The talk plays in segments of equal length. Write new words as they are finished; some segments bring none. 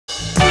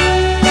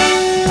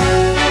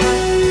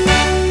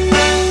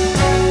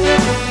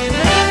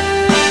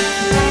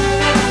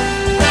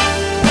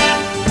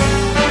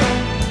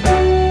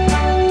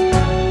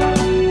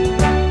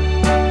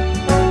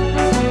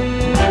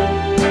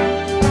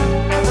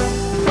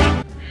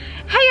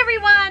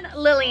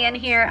Jen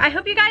here. I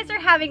hope you guys are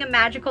having a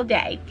magical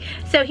day.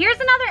 So here's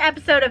another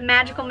episode of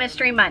Magical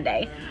Mystery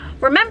Monday.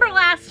 Remember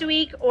last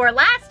week, or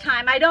last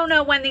time, I don't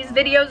know when these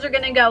videos are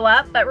gonna go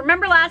up, but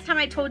remember last time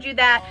I told you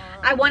that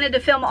I wanted to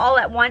film all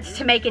at once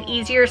to make it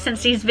easier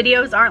since these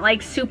videos aren't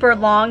like super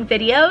long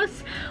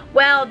videos?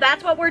 Well,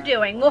 that's what we're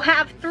doing. We'll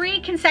have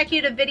 3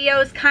 consecutive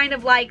videos kind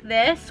of like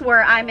this,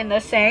 where I'm in the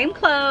same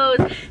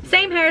clothes,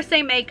 same hair,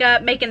 same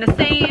makeup, making the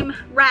same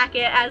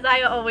racket as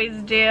I always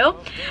do,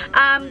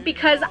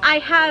 because I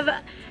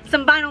have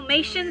some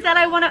Vinylmations that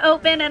I want to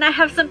open, and I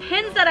have some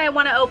pins that I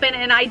want to open,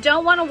 and I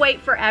don't want to wait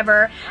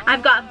forever.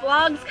 I've got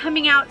vlogs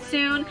coming out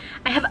soon.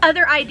 I have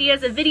other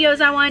ideas of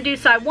videos I want to do,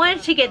 so I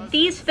wanted to get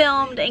these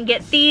filmed and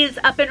get these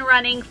up and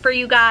running for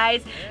you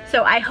guys.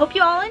 So I hope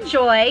you all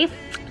enjoy.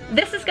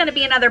 This is going to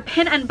be another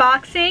pin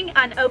unboxing,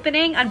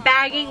 unopening,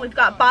 unbagging. We've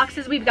got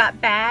boxes, we've got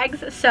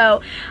bags.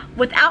 So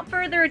without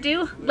further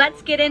ado,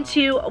 let's get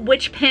into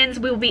which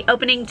pins we will be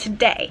opening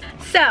today.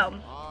 So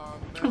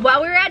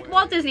while we were at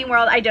Walt Disney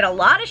World, I did a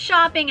lot of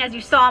shopping, as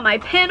you saw in my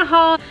pin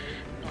haul.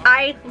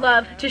 I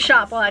love to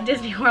shop while at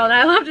Disney World.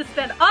 I love to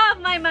spend all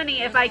of my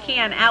money, if I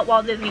can, at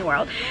Walt Disney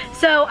World.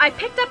 So I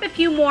picked up a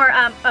few more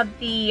of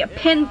the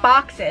pin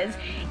boxes,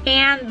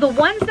 and the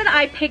ones that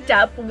I picked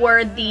up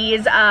were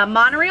these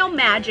Monorail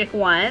Magic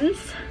ones,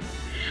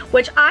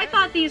 which I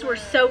thought these were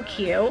so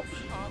cute.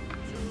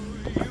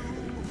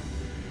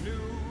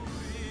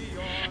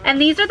 And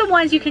these are the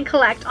ones you can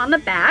collect on the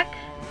back.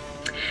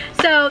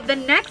 So the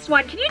next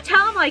one, can you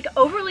tell I'm like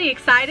overly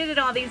excited in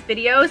all these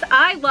videos?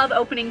 I love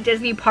opening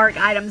Disney park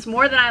items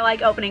more than I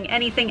like opening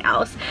anything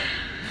else.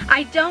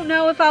 I don't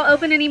know if I'll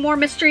open any more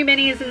mystery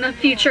minis in the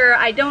future.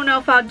 I don't know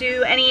if I'll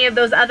do any of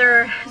those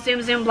other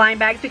Zoom Zoom blind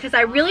bags, because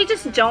I really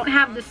just don't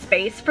have the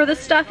space for this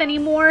stuff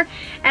anymore.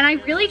 And I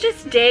really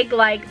just dig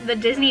like the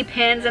Disney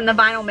pins and the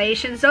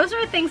Vinylmations. Those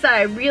are the things that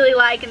I really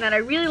like and that I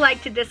really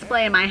like to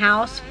display in my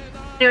house.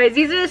 Anyways,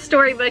 these are the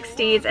Storybook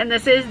Steeds, and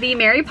this is the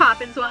Mary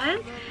Poppins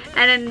one.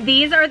 And then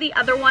these are the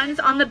other ones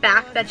on the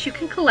back that you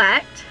can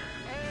collect.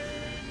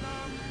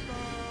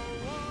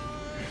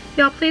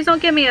 Y'all, please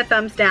don't give me a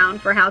thumbs down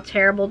for how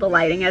terrible the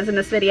lighting is in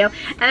this video.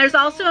 And there's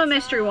also a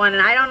mystery one,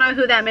 and I don't know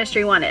who that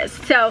mystery one is.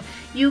 So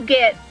you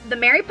get the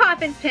Mary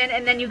Poppins pin,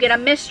 and then you get a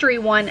mystery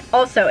one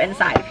also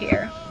inside of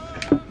here.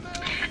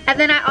 And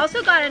then I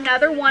also got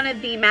another one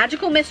of the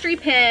Magical Mystery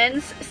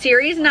Pins,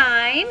 Series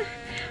 9.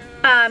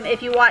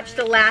 If you watched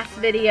the last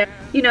video,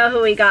 you know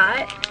who we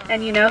got,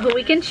 and you know who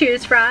we can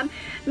choose from.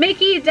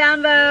 Mickey,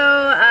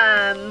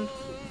 Dumbo,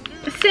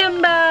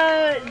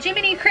 Simba,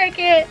 Jiminy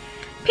Cricket,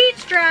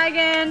 Peach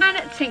Dragon, and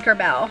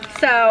Tinkerbell.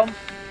 So,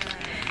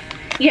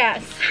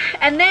 yes.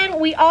 And then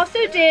we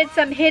also did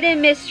some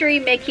Hidden Mystery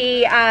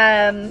Mickey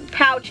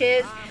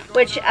pouches,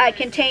 which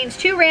contains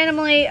 2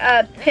 randomly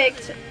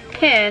picked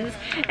pins.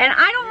 And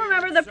I don't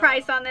remember the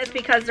price on this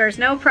because there's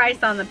no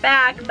price on the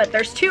back, but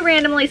there's 2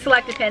 randomly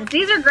selected pins.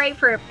 These are great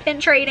for pin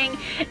trading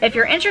if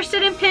you're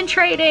interested in pin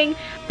trading,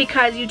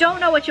 because you don't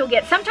know what you'll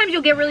get. Sometimes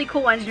you'll get really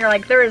cool ones and you're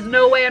like, there is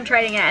no way I'm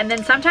trading it. And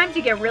then sometimes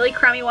you get really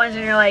crummy ones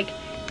and you're like,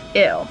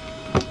 ew.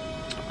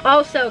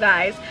 Also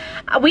guys,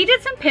 we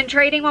did some pin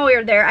trading while we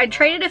were there. I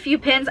traded a few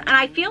pins and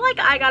I feel like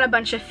I got a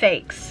bunch of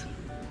fakes.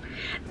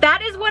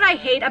 That is what I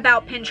hate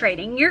about pin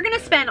trading. You're gonna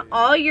spend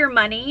all your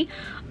money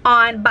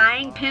on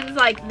buying pins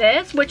like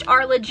this, which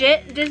are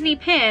legit Disney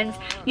pins.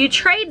 You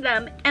trade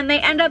them and they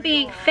end up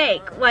being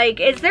fake.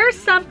 Like, is there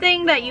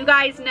something that you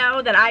guys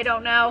know that I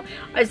don't know?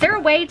 Is there a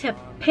way to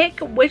pick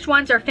which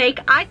ones are fake?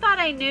 I thought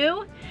I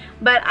knew,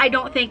 but I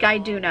don't think I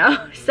do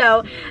know.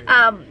 So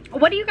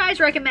what do you guys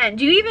recommend?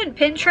 Do you even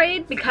pin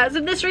trade because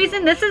of this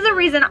reason? This is the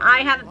reason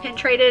I haven't pin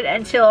traded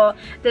until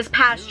this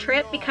past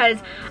trip, because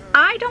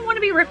I don't want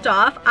to be ripped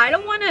off. I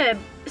don't want to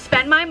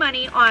spend my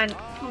money on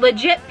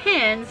legit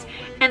pins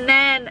and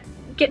then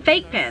get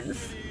fake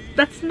pins.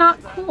 That's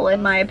not cool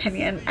in my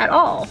opinion at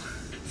all.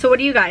 So what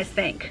do you guys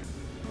think?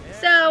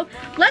 So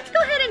let's go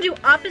ahead and do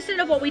opposite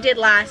of what we did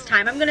last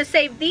time. I'm gonna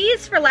save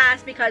these for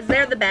last because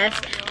they're the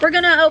best. We're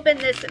gonna open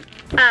this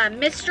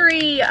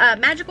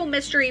Magical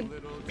Mystery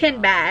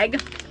pin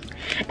bag.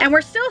 And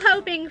we're still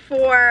hoping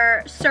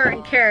for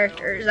certain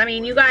characters. I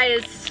mean, you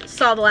guys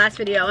saw the last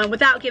video, and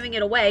without giving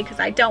it away, because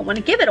I don't want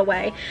to give it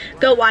away,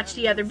 go watch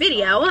the other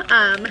video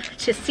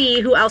to see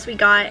who else we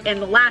got in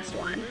the last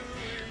one.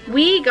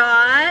 We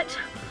got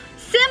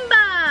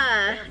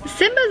Simba!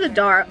 Simba's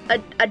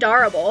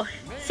adorable.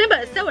 Simba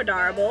is so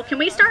adorable. Can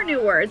we start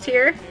new words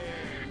here?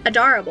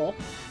 Adorable.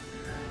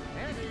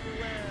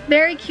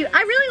 Very cute.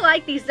 I really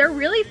like these. They're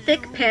really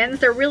thick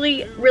pins. They're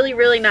really, really,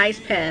 really nice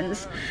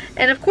pins.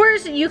 And of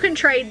course, you can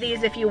trade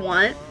these if you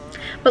want.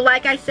 But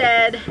like I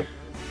said,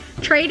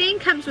 trading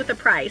comes with a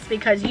price,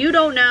 because you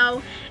don't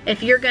know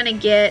if you're going to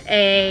get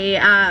a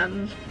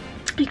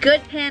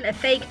good pin, a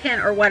fake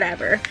pin, or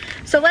whatever.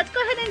 So let's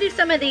go ahead and do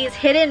some of these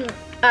hidden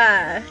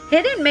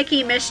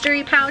Mickey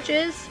mystery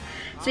pouches.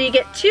 So you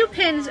get 2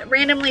 pins,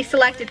 randomly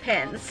selected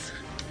pins.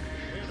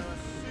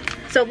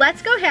 So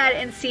let's go ahead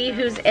and see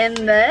who's in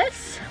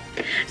this.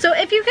 So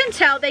if you can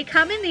tell, they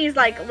come in these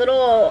like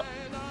little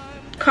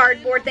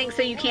cardboard thing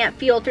so you can't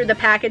feel through the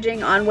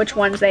packaging on which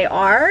ones they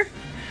are.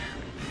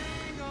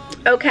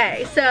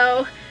 Okay,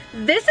 so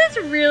this is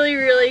really,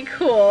 really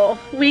cool.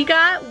 We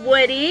got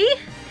Woody,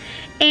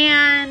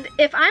 and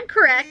if I'm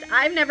correct,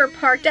 I've never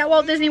parked at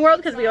Walt Disney World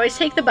because we always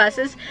take the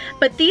buses,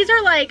 but these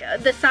are like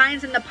the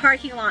signs in the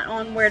parking lot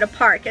on where to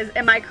park.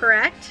 Am I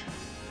correct?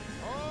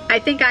 I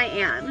think I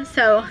am.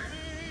 So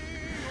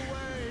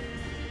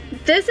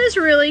this is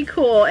really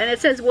cool, and it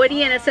says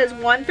Woody, and it says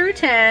 1 through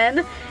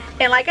 10.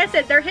 And like I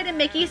said, they're hidden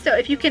Mickey, so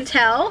if you can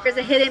tell, there's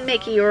a hidden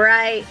Mickey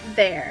right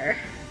there.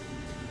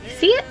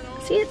 See it?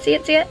 See it? See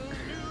it? See it?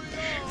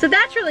 So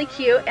that's really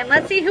cute, and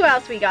let's see who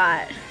else we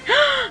got.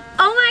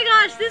 Oh my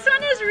gosh, this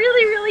one is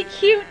really, really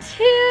cute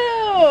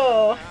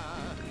too.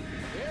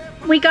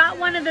 We got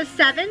one of the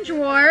 7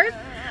 dwarfs.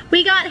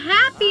 We got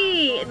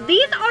Happy.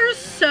 These are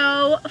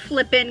so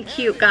flippin'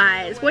 cute,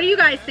 guys. What do you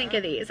guys think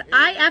of these?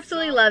 I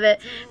absolutely love it.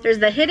 There's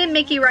the hidden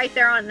Mickey right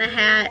there on the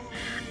hat.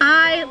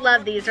 I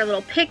love these. They're a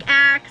little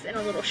pickaxe and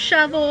a little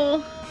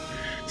shovel.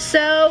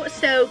 So,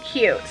 so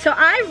cute. So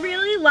I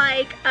really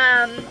like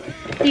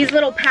these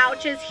little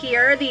pouches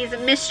here, these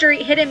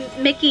hidden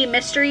Mickey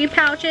mystery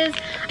pouches.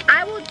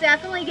 I will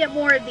definitely get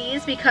more of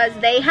these because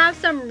they have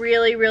some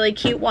really, really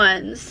cute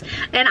ones.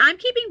 And I'm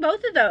keeping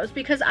both of those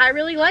because I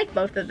really like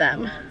both of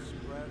them.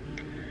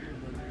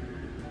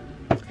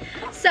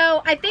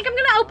 So I think I'm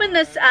gonna open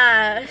this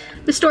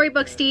the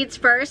Storybook Steeds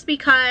first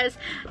because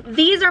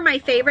these are my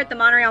favorite, the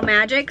Monorail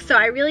Magic. So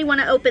I really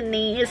want to open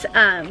these.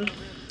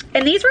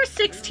 And these were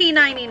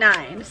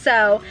 $16.99.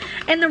 So,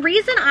 and the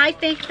reason I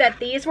think that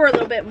these were a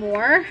little bit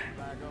more,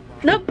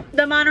 nope,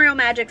 the Monorail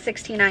Magic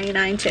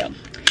 $16.99 too.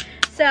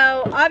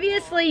 So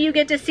obviously you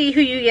get to see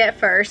who you get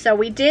first. So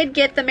we did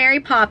get the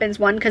Mary Poppins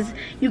one because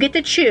you get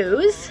to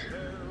choose.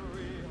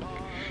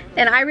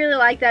 And I really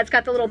like that. It's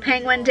got the little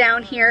penguin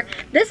down here.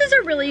 This is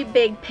a really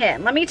big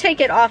pin. Let me take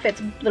it off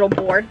its little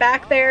board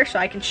back there so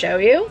I can show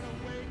you.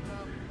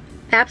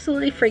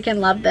 Absolutely freaking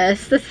love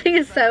this. This thing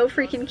is so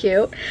freaking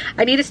cute.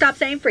 I need to stop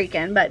saying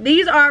freaking, but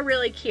these are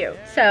really cute.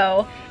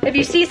 So if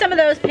you see some of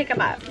those, pick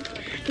them up.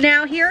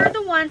 Now here are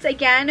the ones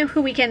again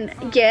who we can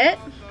get.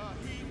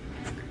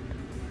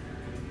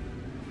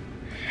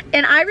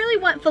 And I really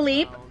want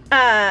Philippe.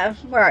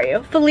 Where are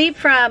you? Philippe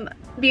from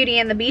Beauty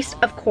and the Beast,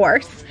 of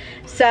course.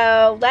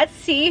 So let's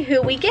see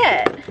who we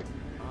get.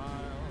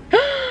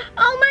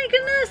 Oh my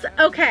goodness.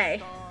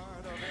 Okay.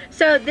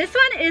 So this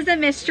one is a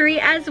mystery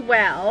as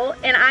well,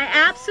 and I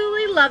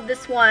absolutely love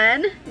this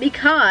one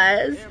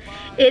because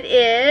it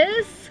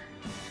is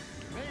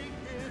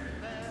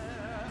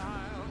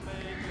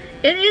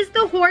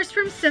the horse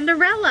from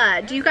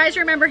Cinderella. Do you guys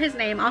remember his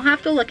name? I'll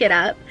have to look it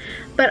up.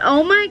 But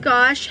oh my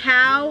gosh,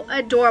 how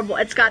adorable.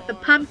 It's got the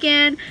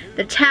pumpkin,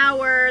 the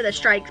tower, the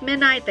Strikes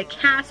Midnight, the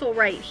castle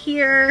right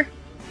here.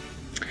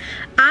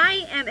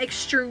 I am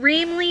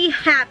extremely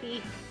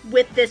happy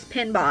with this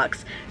pin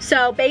box.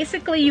 So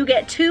basically you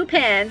get 2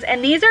 pins,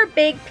 and these are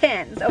big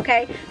pins,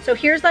 okay? So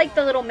here's like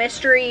the little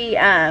mystery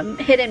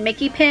hidden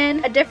Mickey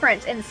pin, a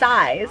difference in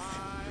size,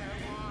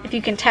 if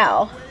you can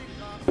tell.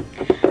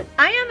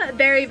 I am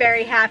very,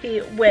 very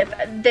happy with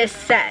this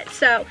set.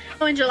 So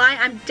in July,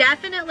 I'm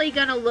definitely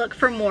gonna look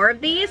for more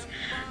of these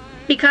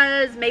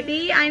because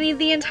maybe I need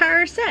the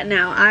entire set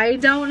now. I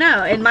don't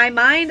know. In my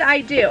mind,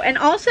 I do. And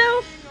also,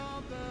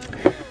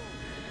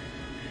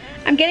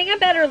 I'm getting a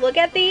better look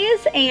at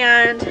these,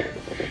 and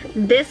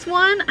this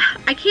one,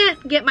 I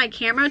can't get my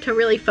camera to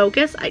really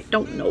focus. I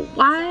don't know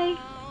why.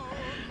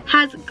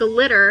 Has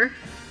glitter.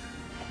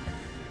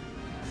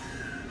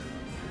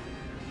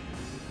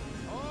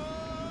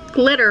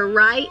 Glitter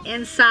right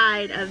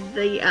inside of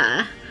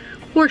the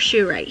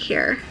horseshoe right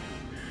here.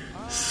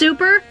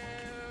 Super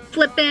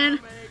flippin'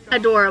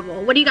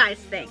 adorable. What do you guys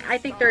think? I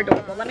think they're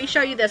adorable. Let me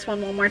show you this one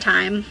more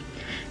time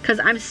because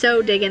I'm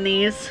so digging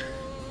these.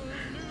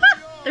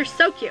 They're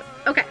so cute.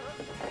 Okay.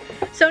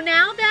 So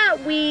now that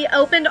we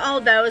opened all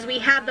those, we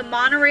have the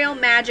Monorail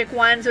Magic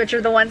ones, which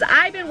are the ones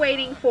I've been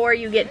waiting for.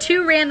 You get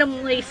 2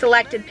 randomly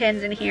selected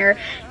pins in here.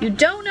 You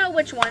don't know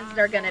which ones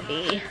they're gonna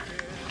be.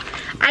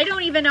 I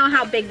don't even know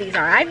how big these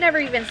are. I've never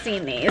even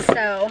seen these.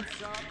 So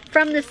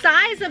from the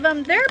size of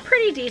them, they're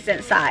pretty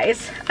decent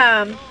size.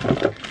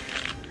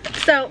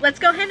 So let's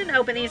go ahead and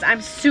open these.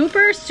 I'm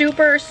super,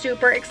 super,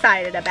 super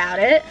excited about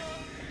it.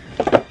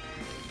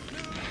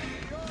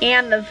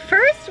 And the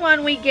first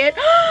one we get,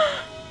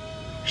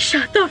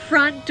 shut the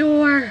front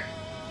door.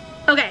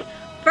 Okay,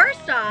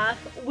 first off,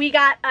 we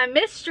got a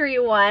mystery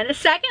one.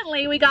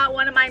 Secondly, we got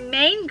one of my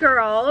main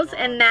girls,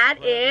 and that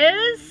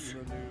is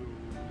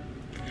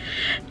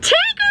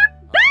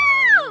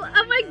Tinkerbell!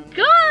 Oh my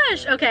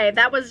gosh! Okay,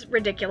 that was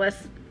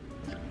ridiculous.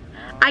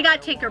 I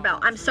got Tinkerbell.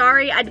 I'm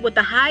sorry, with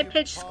the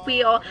high-pitched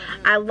squeal.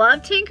 I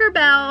love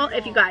Tinkerbell.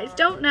 If you guys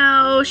don't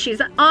know,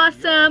 she's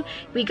awesome.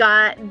 We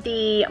got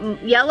the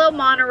yellow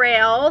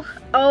monorail.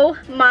 Oh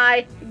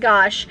my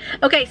gosh.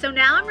 Okay, so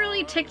now I'm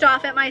really ticked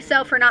off at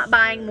myself for not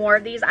buying more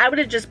of these. I would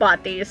have just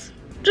bought these.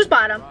 Just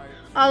bought them.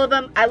 all of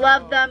them. I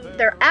love them.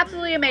 They're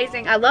absolutely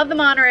amazing. I love the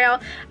monorail.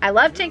 I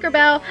love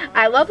Tinkerbell.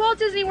 I love Walt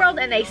Disney World,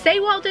 and they say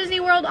Walt Disney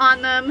World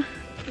on them.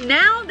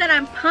 Now that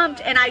I'm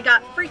pumped and I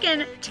got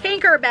freaking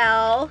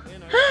Tinkerbell,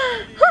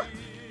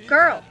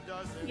 girl,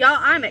 y'all,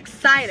 I'm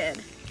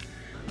excited.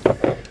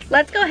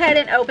 Let's go ahead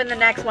and open the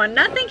next one.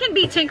 Nothing can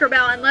beat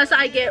Tinkerbell unless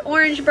I get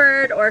Orange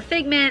Bird or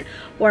Figment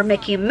or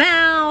Mickey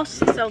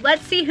Mouse. So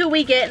let's see who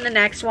we get in the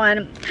next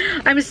one.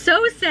 I'm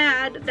so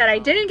sad that I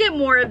didn't get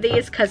more of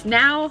these because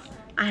now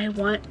I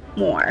want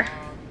more.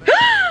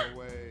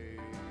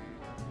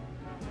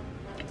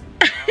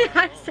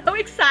 I'm so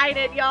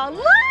excited, y'all.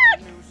 Look!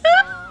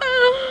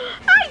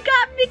 I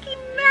got Mickey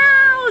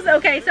Mouse.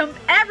 Okay, so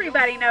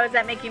everybody knows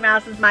that Mickey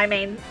Mouse is my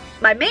main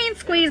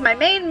squeeze, my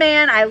main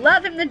man. I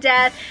love him to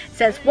death. It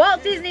says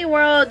Walt Disney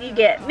World. You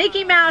get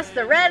Mickey Mouse,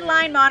 the red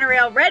line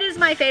monorail. Red is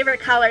my favorite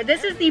color.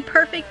 This is the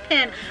perfect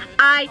pin.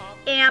 I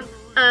am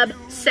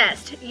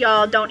obsessed.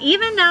 Y'all don't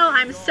even know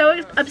I'm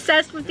so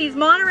obsessed with these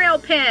monorail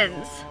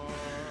pins.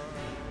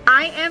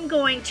 I am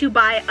going to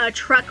buy a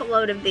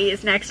truckload of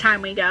these next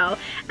time we go.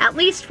 At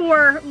least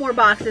 4 more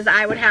boxes,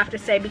 I would have to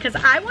say, because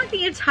I want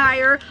the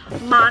entire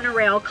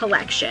monorail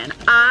collection.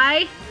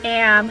 I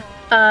am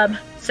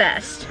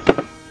obsessed.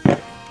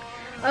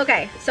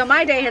 Okay, so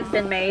my day has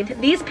been made.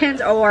 These pins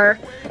are,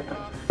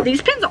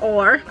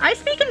 I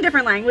speak in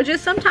different languages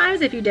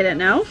sometimes if you didn't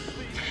know.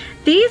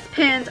 These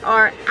pins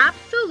are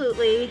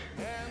absolutely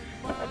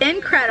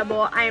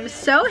incredible. I am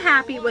so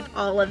happy with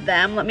all of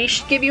them. Let me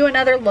give you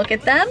another look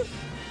at them.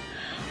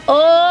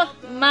 Oh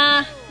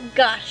my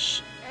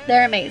gosh,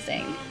 they're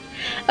amazing.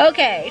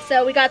 Okay,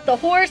 so we got the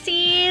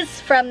horsies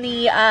from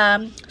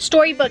the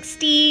Storybook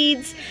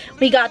Steeds.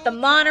 We got the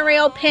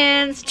monorail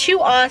pins, 2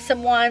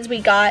 awesome ones. We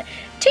got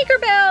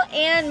Tinkerbell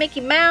and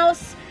Mickey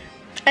Mouse.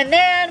 And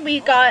then we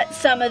got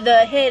some of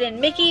the hidden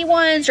Mickey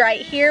ones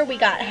right here. We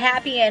got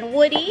Happy and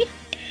Woody.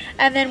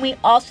 And then we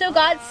also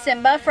got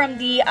Simba from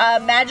the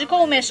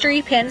Magical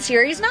Mystery Pin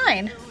Series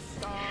 9.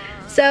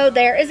 So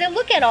there is a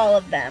look at all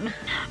of them.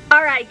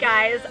 Alright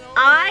guys,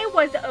 I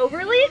was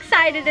overly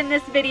excited in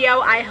this video.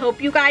 I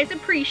hope you guys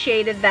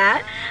appreciated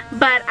that.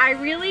 But I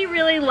really,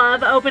 really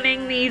love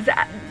opening these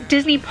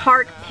Disney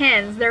Park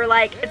pins. They're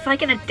like, it's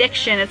like an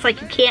addiction. It's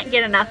like you can't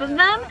get enough of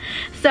them.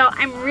 So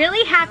I'm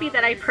really happy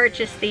that I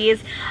purchased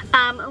these.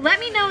 Let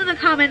me know in the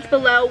comments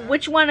below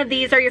which one of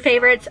these are your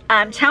favorites.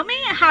 Tell me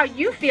how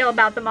you feel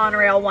about the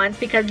monorail ones,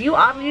 because you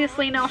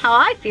obviously know how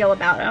I feel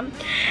about them.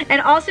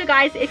 And also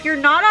guys, if you're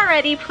not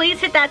already, please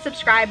hit that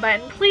subscribe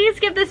button. Please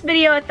give this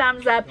video a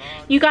thumbs up.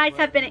 You guys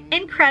have been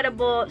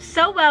incredible,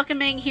 so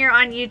welcoming here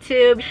on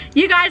YouTube.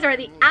 You guys are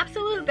the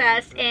absolute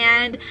best,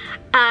 and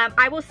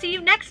I will see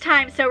you next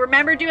time. So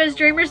remember, do as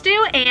dreamers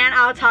do, and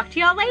I'll talk to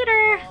y'all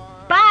later.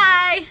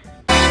 Bye.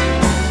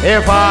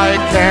 If I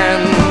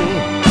can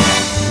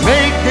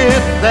make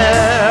it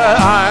there,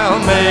 I'll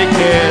make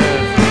it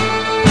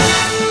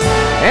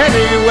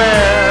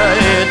anywhere.